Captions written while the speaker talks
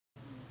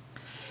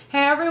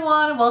Hey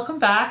everyone, welcome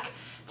back.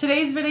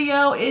 Today's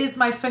video is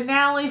my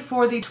finale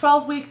for the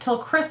 12-week till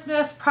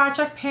Christmas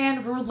Project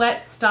Pan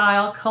Roulette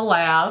style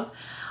collab.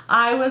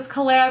 I was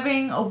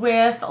collabing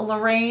with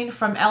Lorraine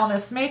from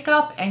LMS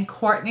Makeup and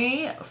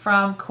Courtney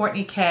from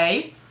Courtney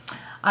K.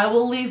 I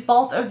will leave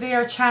both of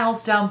their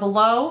channels down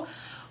below.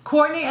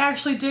 Courtney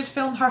actually did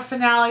film her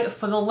finale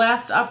for the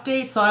last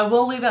update, so I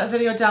will leave that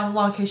video down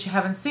below in case you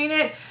haven't seen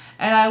it.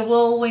 And I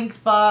will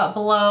link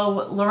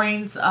below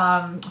Lorraine's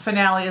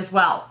finale as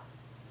well.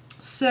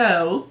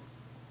 So,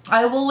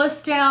 I will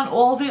list down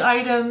all the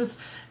items,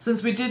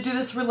 since we did do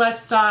this roulette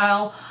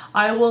style.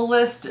 I will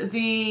list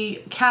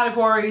the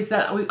categories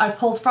that I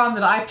pulled from,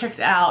 that I picked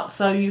out,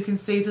 so you can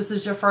see if this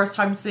is your first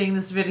time seeing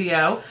this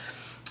video.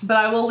 But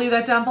I will leave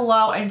that down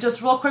below. And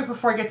just real quick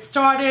before I get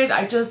started,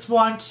 I just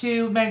want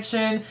to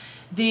mention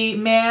the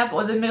MAB,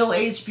 or the Middle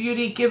Age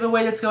Beauty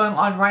giveaway that's going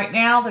on right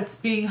now, that's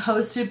being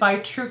hosted by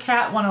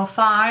Truecate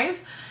 105.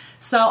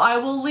 So I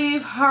will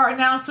leave her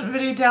announcement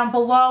video down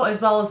below, as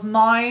well as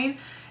mine,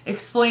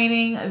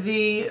 explaining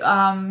the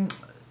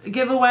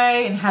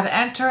giveaway and how to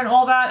enter and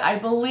all that. I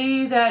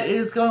believe that it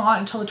is going on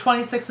until the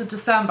 26th of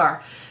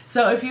December.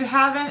 So if you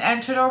haven't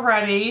entered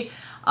already,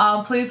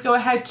 please go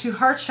ahead to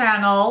her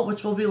channel,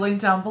 which will be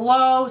linked down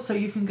below, so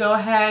you can go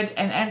ahead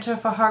and enter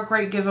for her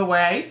great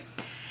giveaway.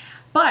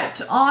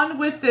 But on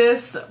with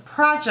this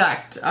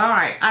project.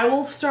 Alright, I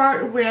will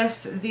start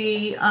with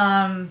the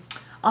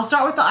I'll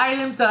start with the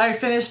items that I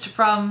finished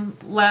from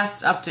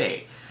last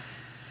update.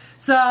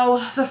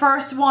 So the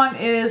first one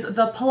is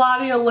the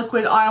Palladio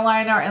liquid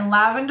eyeliner in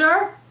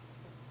lavender.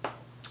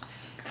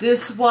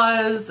 This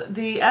was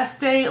the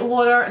Estee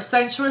Lauder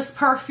Sensuous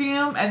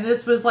perfume, and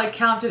this was like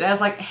counted as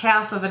like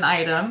half of an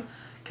item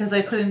because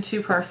I put in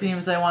 2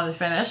 perfumes I wanted to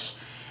finish.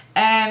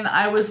 And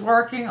I was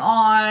working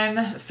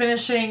on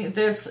finishing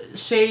this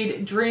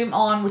shade Dream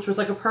On, which was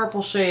like a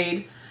purple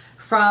shade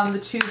from the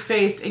Too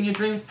Faced In Your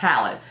Dreams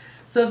palette.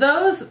 So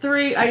those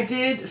 3 I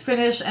did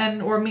finish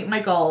or meet my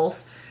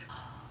goals.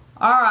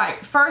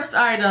 Alright, first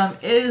item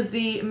is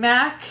the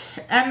MAC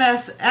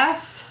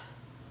MSF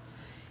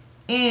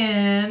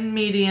in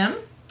medium.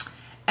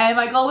 And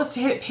my goal was to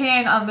hit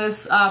pan on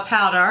this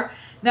powder.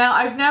 Now,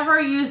 I've never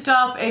used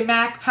up a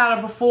MAC powder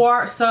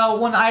before, so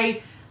when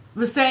I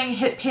was saying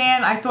hit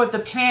pan, I thought the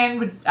pan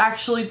would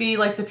actually be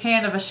like the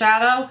pan of a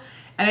shadow,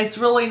 and it's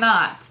really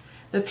not.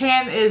 The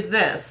pan is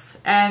this,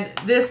 and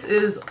this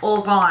is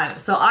all gone.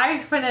 So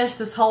I finished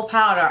this whole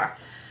powder.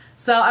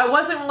 So I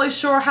wasn't really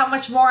sure how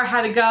much more I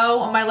had to go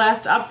on my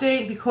last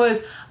update,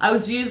 because I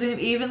was using it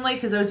evenly,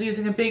 because I was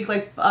using a big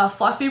like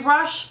fluffy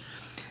brush.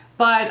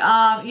 But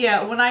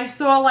yeah, when I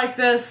saw like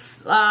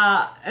this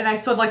and I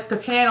saw like the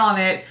pan on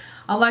it,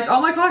 I'm like,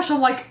 oh my gosh,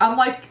 I'm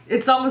like,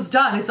 it's almost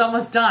done, it's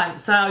almost done.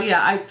 So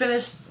yeah, I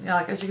finished, you know,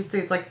 like as you can see,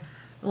 it's like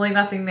really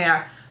nothing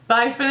there. But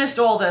I finished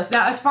all this.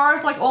 Now, as far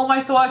as like all my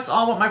thoughts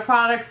on what my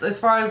products, as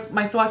far as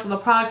my thoughts on the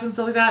products and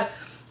stuff like that,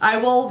 I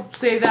will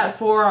save that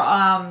for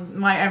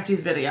my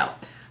empties video.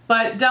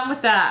 But done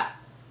with that.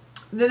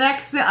 The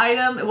next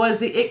item was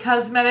the IT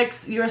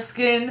Cosmetics Your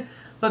Skin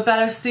But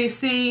Better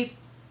CC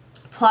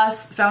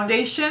Plus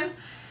Foundation.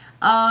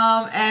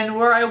 And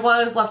where I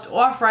was left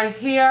off right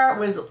here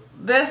was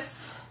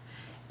this.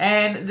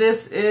 And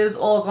this is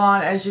all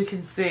gone, as you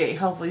can see.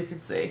 Hopefully you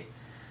can see.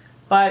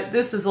 But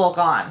this is all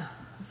gone.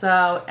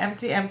 So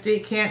empty, empty.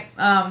 Can't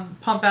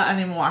pump out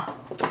anymore.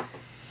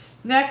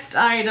 Next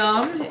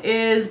item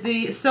is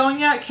the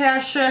Sonia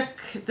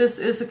Kashuk. This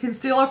is the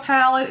concealer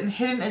palette in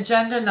Hidden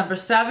Agenda number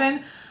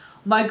 7.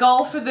 My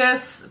goal for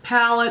this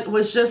palette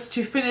was just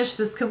to finish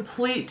this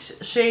complete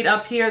shade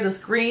up here, this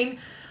green,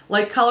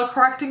 like color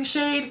correcting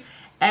shade.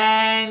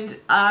 And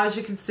as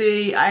you can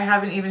see, I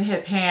haven't even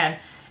hit pan.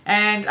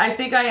 And I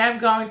think I am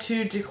going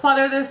to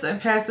declutter this and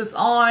pass this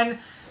on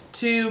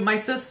to my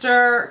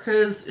sister,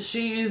 because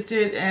she used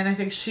it and I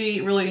think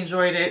she really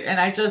enjoyed it. And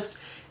I just,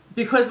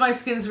 because my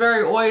skin's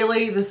very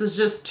oily, this is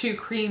just too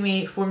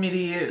creamy for me to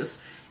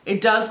use. It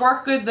does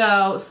work good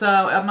though, so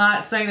I'm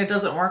not saying it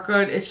doesn't work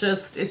good. It's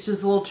just a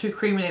little too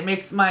creamy. It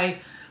makes my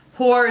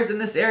pores in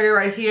this area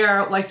right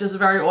here like just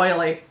very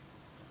oily.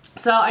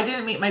 So I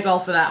didn't meet my goal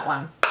for that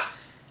one.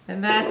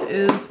 And that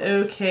is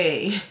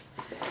okay.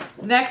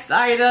 Next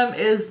item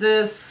is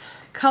this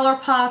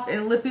ColourPop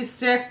in Lippie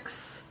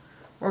Stix,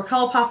 or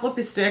ColourPop Lippie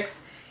Stix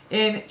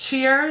in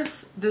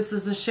Cheers. This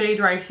is the shade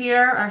right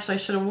here. Actually, I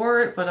should have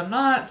wore it, but I'm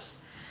not.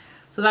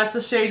 So that's the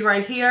shade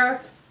right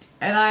here.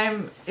 And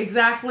I'm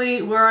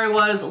exactly where I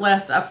was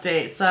last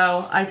update.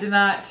 So I did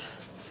not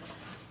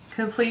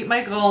complete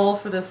my goal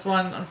for this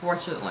one,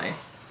 unfortunately.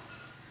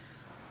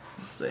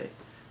 Let's see.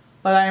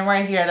 But I'm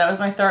right here. That was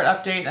my 3rd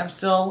update. I'm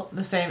still in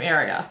the same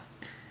area.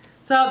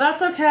 So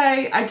that's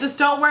okay. I just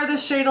don't wear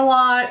this shade a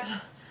lot.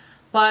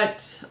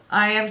 But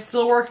I am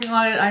still working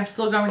on it. I'm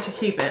still going to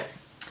keep it.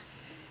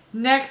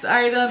 Next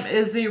item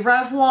is the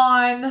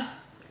Revlon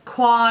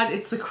Quad.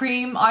 It's the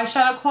cream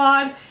eyeshadow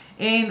quad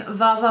in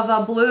Va Va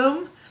Va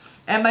Bloom.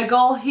 And my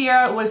goal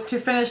here was to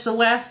finish the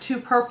last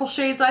 2 purple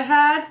shades I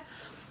had.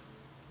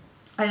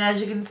 And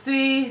as you can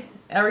see,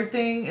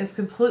 everything is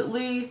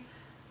completely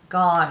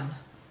gone.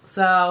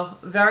 So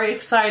very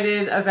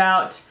excited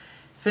about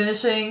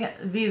finishing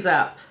these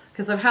up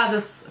because I've had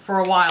this for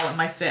a while in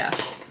my stash.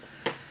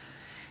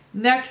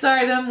 Next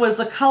item was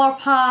the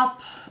ColourPop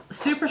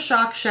Super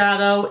Shock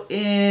Shadow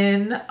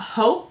in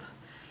Hope,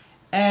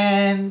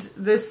 and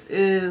this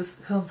is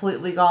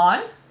completely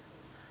gone.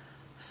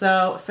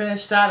 So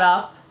finish that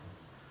up.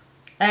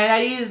 And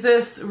I use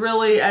this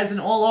really as an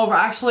all-over.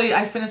 Actually,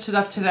 I finished it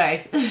up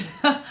today.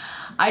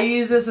 I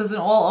use this as an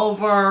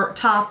all-over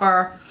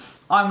topper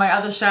on my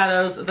other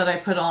shadows that I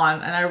put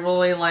on, and I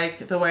really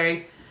like the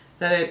way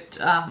that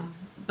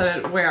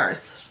it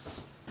wears.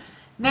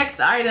 Next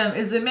item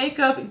is the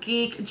Makeup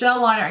Geek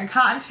Gel Liner in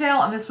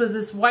Cottontail, and this was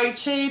this white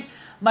shade.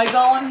 My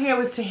goal in here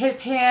was to hit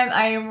pan.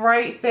 I am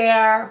right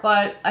there,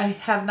 but I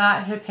have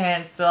not hit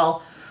pan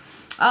still.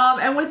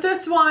 And with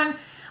this one,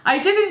 I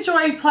did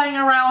enjoy playing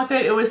around with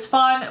it. It was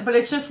fun, but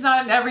it's just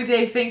not an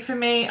everyday thing for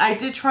me. I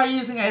did try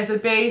using it as a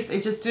base.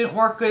 It just didn't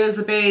work good as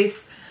a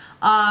base.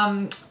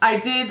 I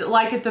did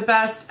like it the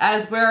best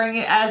as wearing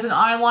it as an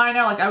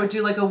eyeliner. Like I would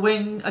do like a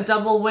wing, a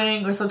double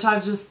wing, or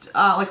sometimes just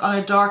like on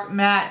a dark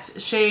matte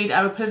shade.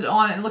 I would put it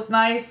on and look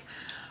nice.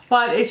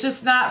 But it's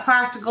just not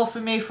practical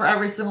for me for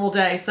every single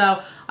day.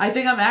 So I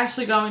think I'm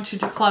actually going to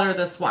declutter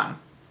this one.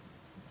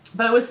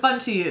 But it was fun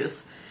to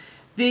use.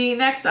 The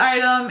next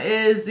item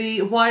is the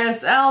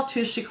YSL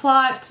Touche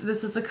Éclat.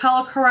 This is the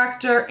color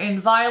corrector in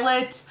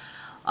Violet.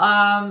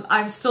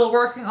 I'm still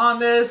working on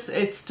this.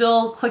 It's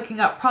still clicking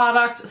up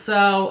product,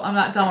 so I'm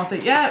not done with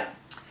it yet.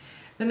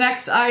 The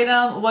next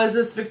item was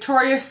this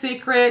Victoria's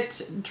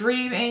Secret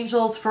Dream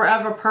Angels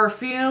Forever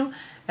perfume.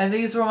 And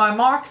these were my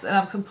marks, and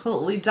I'm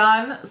completely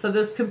done. So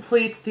this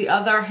completes the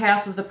other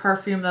half of the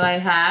perfume that I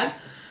had.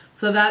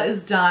 So that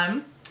is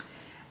done.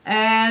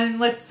 And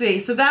let's see.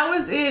 So that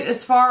was it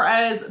as far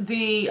as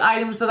the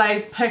items that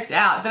I picked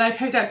out. Then I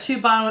picked out two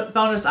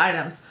bonus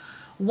items.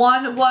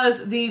 One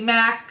was the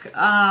MAC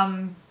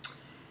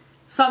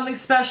Something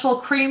Special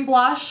Cream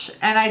Blush,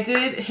 and I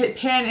did hit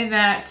pan in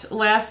that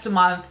last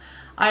month.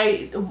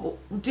 I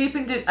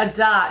deepened it a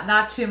dot,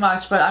 not too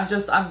much, but I'm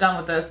done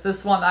with this.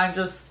 This one I'm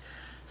just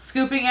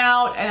scooping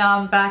out, and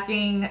I'm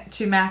backing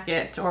to MAC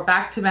it, or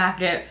back to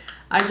MAC it.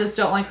 I just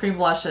don't like cream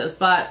blushes,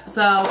 but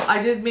so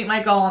I did meet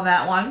my goal on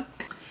that one.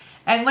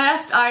 And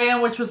last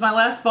item, which was my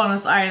last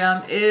bonus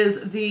item,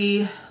 is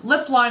the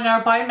lip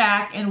liner by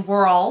MAC in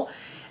Whirl.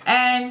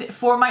 And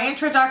for my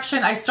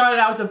introduction, I started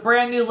out with a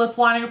brand new lip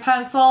liner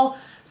pencil.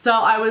 So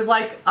I was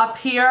like up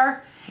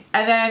here,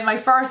 and then my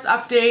first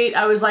update,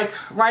 I was like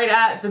right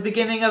at the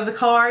beginning of the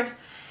card.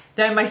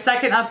 Then my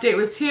second update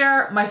was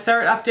here, my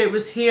third update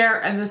was here,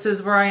 and this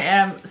is where I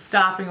am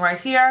stopping right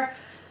here.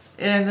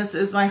 And this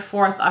is my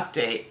fourth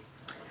update.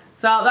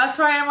 So that's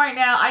where I am right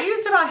now. I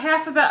used about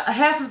half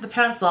of the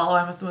pencil. Oh,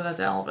 I'm going to move that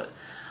down a little bit.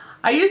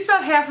 I used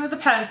about half of the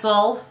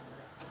pencil.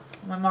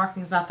 My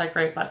marking's not that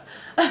great, but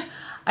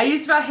I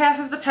used about half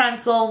of the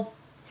pencil.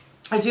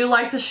 I do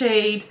like the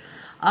shade.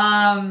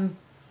 I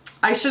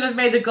should have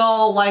made the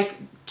goal like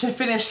to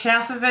finish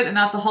half of it and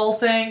not the whole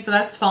thing, but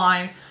that's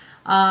fine.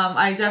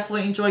 I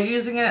definitely enjoy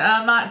using it, and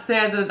I'm not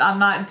sad that I'm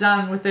not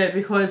done with it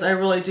because I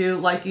really do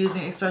like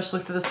using it,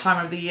 especially for this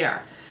time of the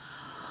year.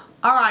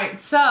 Alright,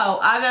 so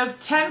out of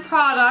 10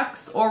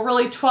 products, or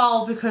really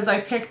 12 because I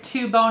picked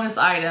 2 bonus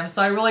items,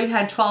 so I really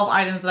had 12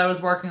 items that I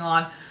was working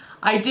on,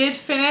 I did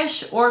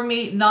finish or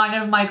meet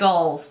 9 of my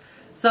goals.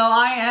 So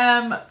I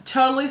am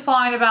totally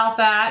fine about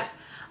that.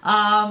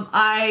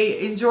 I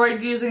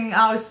enjoyed using,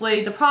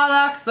 obviously, the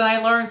products. Then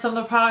I learned some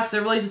of the products I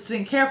really just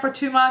didn't care for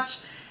too much.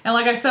 And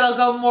like I said, I'll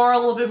go a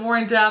little bit more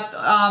in depth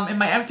in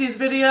my empties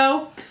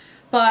video.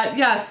 But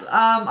yes,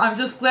 I'm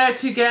just glad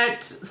to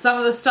get some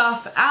of the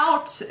stuff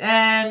out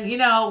and, you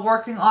know,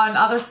 working on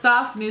other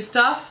stuff, new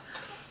stuff.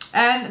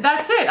 And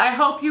that's it. I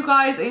hope you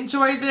guys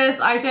enjoyed this.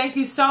 I thank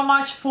you so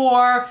much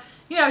for,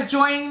 you know,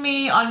 joining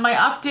me on my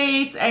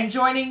updates and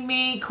joining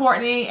me,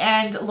 Courtney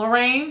and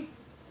Lorraine.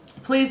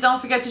 Please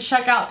don't forget to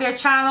check out their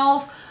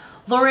channels.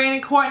 Lorraine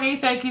and Courtney,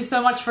 thank you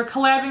so much for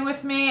collabing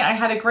with me. I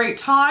had a great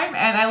time,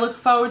 and I look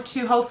forward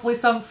to hopefully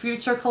some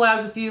future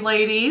collabs with you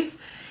ladies.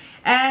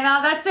 And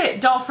that's it.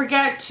 Don't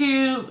forget to,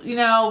 you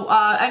know,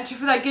 enter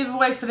for that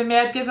giveaway, for the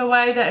MAB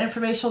giveaway. That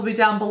information will be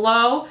down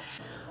below.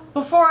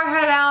 Before I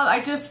head out, I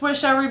just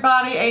wish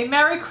everybody a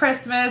Merry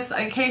Christmas.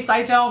 In case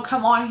I don't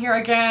come on here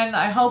again,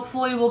 I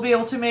hopefully will be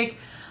able to make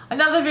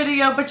another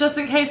video, but just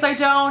in case I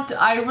don't,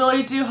 I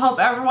really do hope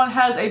everyone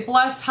has a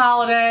blessed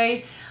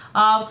holiday.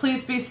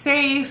 Please be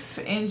safe,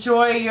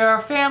 enjoy your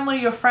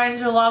family, your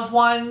friends, your loved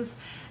ones,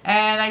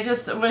 and I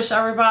just wish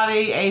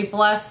everybody a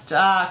blessed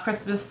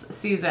Christmas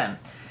season.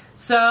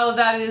 So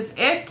that is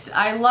it.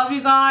 I love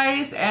you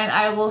guys, and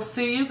I will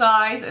see you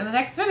guys in the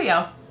next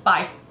video.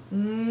 Bye.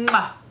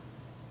 Mwah.